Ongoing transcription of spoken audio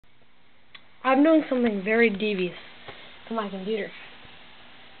I'm doing something very devious to my computer.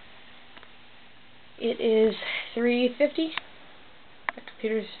 It is 3:50. The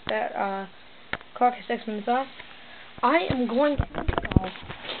computer's clock is 6 minutes off. I am going to install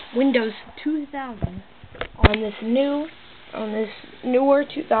Windows 2000 on this newer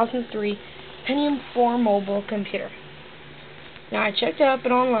 2003 Pentium 4 mobile computer. Now I checked it up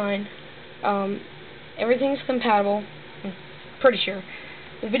and online. Everything's compatible. I'm pretty sure.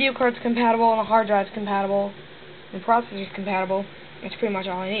 The video card's compatible, and the hard drive's compatible, and the processor's compatible. That's pretty much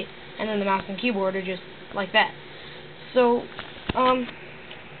all I need. And then the mouse and keyboard are just like that. So,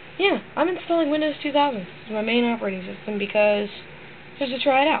 yeah, I'm installing Windows 2000 as my main operating system because just to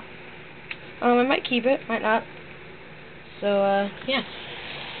try it out. I might keep it, might not. So, yeah.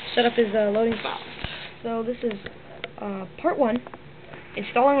 Setup is loading files. So this is part 1,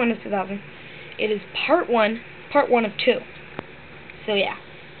 installing Windows 2000. It is part 1 of 2. So yeah.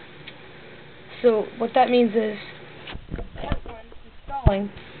 So what that means is part 1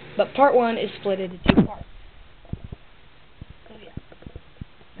 installing, but part 1 is split into 2 parts. So yeah.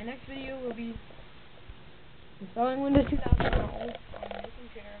 My next video will be installing Windows 2000 on my new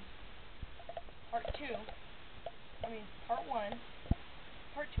computer. Part 2. Part 1.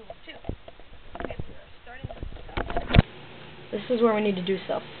 Part 2 of 2. Okay, so we're starting with stuff. This is where we need to do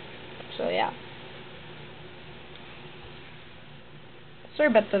stuff. So yeah. Sorry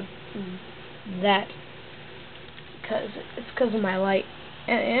about that, because it's because of my light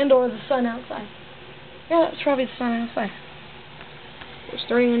and or the sun outside. Yeah, that's probably the sun outside. We're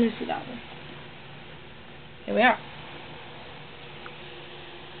starting Windows 2000. Here we are.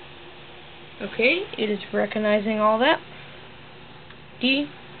 Okay, it is recognizing all that. D.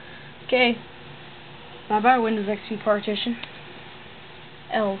 Okay. Bye bye Windows XP partition.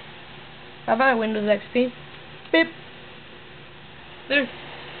 L. Bye bye Windows XP. Beep. There.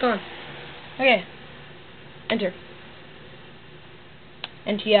 Gone. Okay. Enter.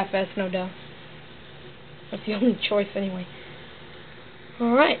 NTFS, no doubt. That's the only choice anyway.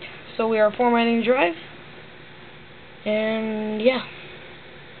 Alright. So we are formatting the drive. And yeah.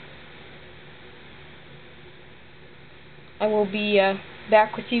 I will be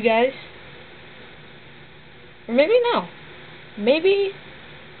back with you guys. Or maybe no. Maybe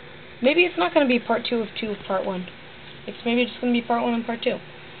it's not going to be part 2 of part 1. It's maybe just going to be part 1 and part 2.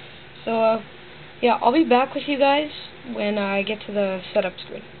 So, yeah, I'll be back with you guys when I get to the setup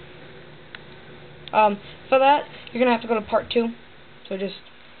screen. For that, you're going to have to go to part 2. So just,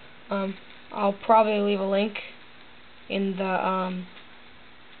 I'll probably leave a link in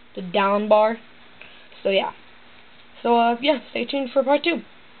the down bar. So, yeah. So, yeah, stay tuned for part 2.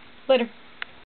 Later.